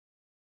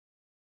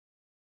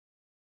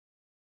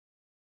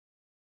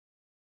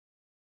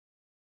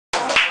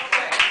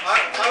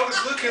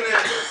was looking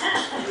at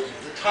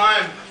the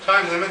time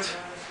limits,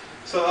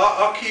 so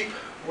I'll keep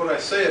what I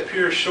say up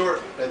here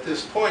short at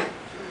this point.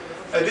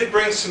 I did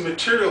bring some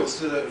materials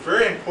that are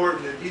very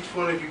important that each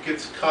one of you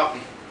gets a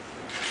copy.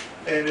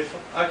 And if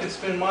I can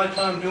spend my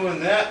time doing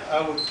that,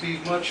 I would be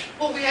much...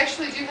 Well, we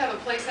actually do have a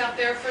place out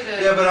there for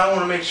the... Yeah, but I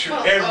want to make sure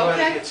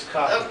everybody okay. gets a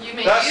copy. Oh, you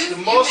may That's use, the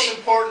most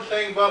important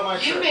thing about my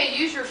You trip. may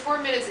use your 4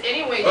 minutes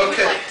any way you would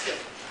Okay. like to.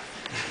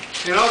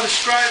 And I'll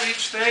describe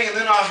each thing, and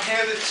then I'll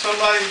hand it to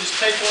somebody and just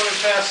take one and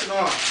pass it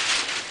on.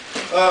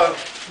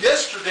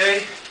 Yesterday,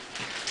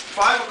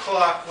 5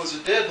 o'clock was a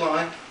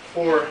deadline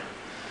for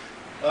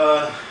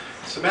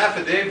some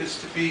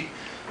affidavits to be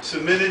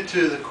submitted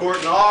to the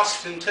court in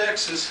Austin,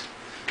 Texas,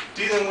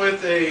 dealing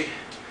with a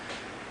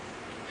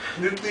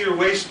nuclear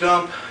waste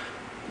dump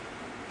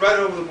right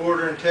over the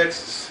border in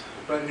Texas,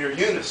 right near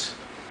Eunice.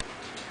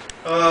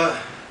 A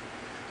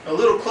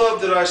little club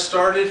that I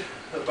started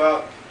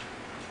about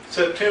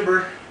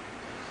September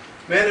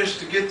managed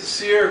to get the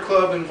Sierra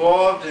Club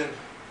involved and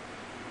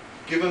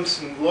give them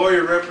some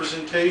lawyer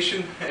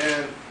representation,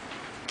 and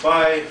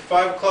by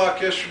 5 o'clock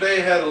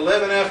yesterday had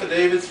 11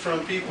 affidavits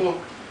from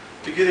people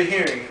to get a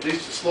hearing, at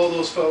least to slow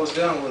those fellows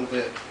down a little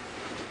bit.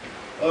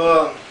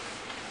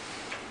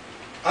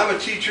 I'm a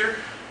teacher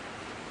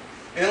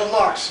and a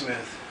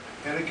locksmith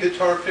and a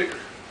guitar picker.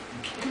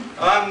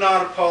 I'm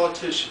not a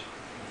politician,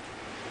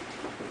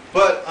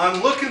 but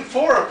I'm looking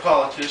for a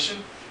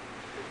politician,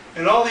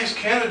 and all these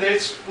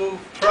candidates will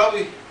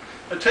probably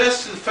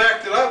attest to the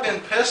fact that I've been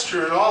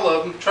pestering all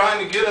of them, trying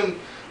to get them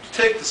to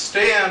take the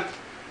stand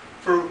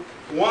for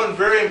one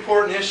very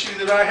important issue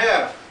that I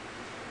have.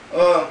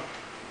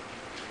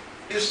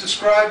 It's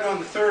described on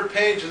the 3rd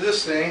page of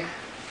this thing,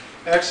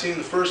 actually in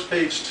the 1st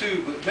page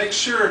too, but make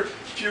sure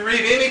if you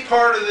read any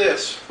part of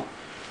this,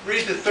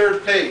 read the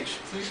 3rd page.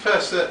 Please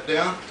pass that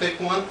down. Take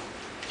one.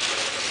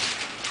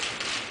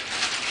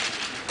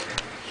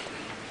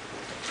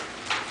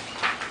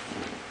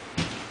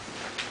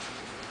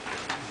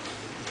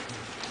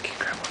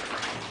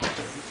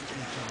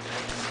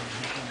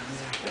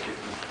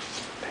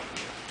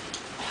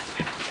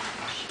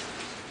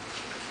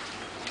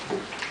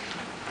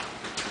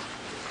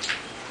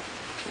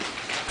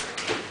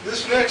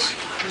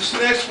 This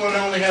next one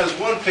only has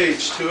 1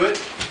 page to it,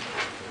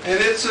 and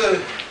it's the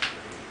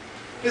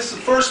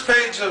 1st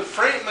page of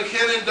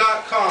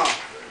FrankMcKinnon.com. A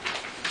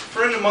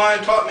friend of mine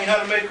taught me how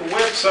to make a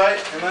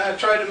website, and I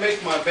tried to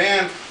make my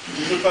band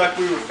look like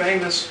we were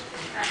famous.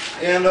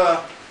 And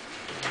the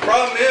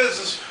problem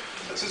is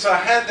since I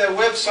had that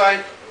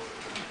website,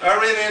 I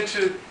ran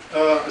into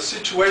a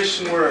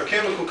situation where a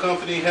chemical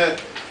company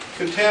had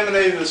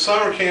contaminated a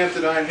summer camp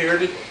that I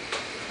inherited,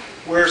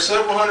 where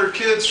several hundred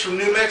kids from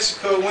New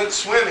Mexico went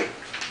swimming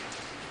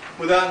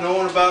without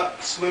knowing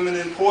about swimming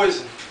in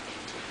poison.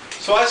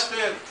 So I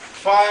spent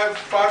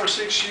five or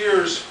six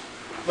years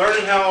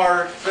learning how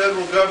our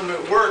federal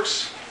government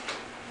works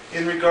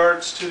in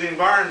regards to the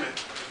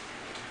environment,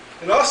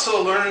 and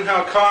also learning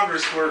how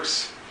Congress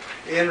works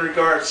in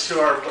regards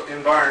to our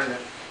environment.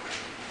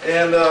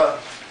 And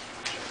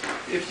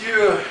if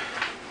you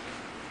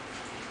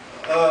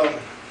are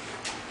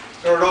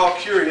at all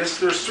curious,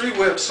 there's 3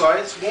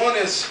 websites. One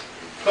is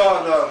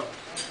called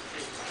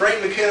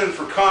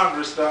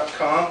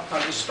FrankMcKinnonforCongress.com.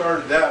 I just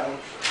started that one.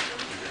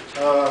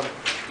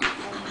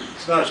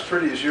 It's not as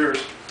pretty as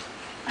yours,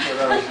 but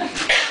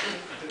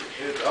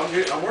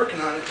I'm working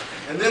on it.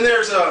 And then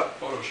there's a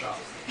Photoshop.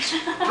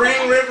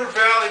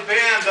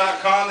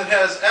 SpringRiverValleyBand.com that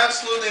has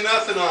absolutely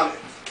nothing on it.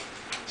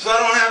 So I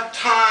don't have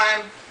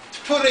time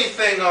to put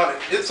anything on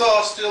it. It's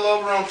all still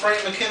over on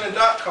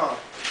FrankMcKinnon.com.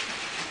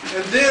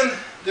 And then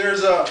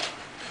there's the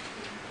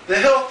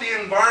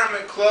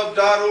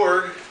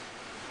HealthyEnvironmentClub.org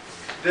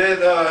that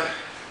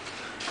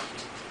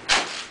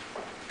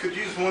could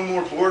use one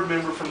more board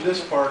member from this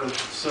part of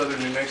southern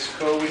New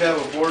Mexico. We have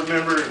a board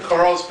member in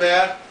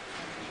Carlsbad.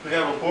 We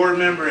have a board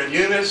member in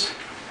Eunice.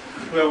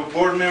 We have a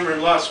board member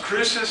in Las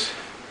Cruces,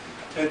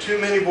 and too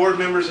many board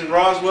members in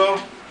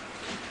Roswell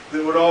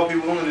that would all be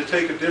willing to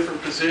take a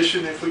different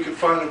position if we could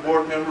find a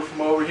board member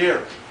from over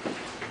here.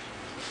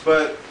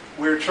 But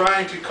we're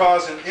trying to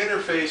cause an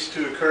interface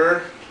to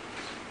occur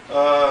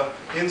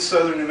in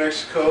southern New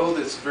Mexico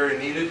that's very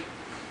needed.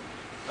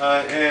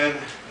 And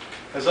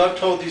as I've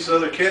told these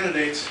other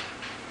candidates,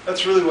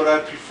 that's really what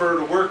I'd prefer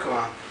to work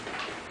on.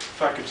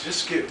 If I could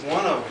just get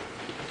one of them,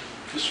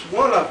 just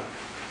one of them,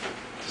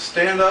 to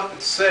stand up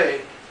and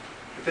say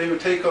that they would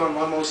take on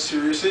my most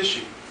serious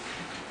issue.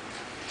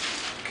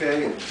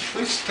 Okay,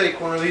 please take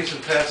one of these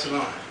and pass it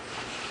on.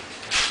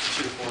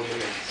 2 to 4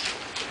 minutes.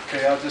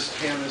 Okay, I'll just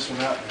hand this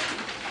one out now,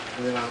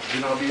 and then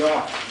I'll be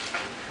off.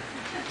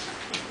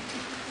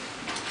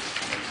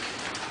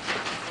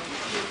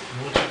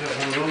 Once you got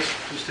one of those,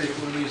 just take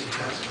one of these and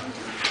pass it on.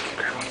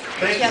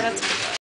 Thank you.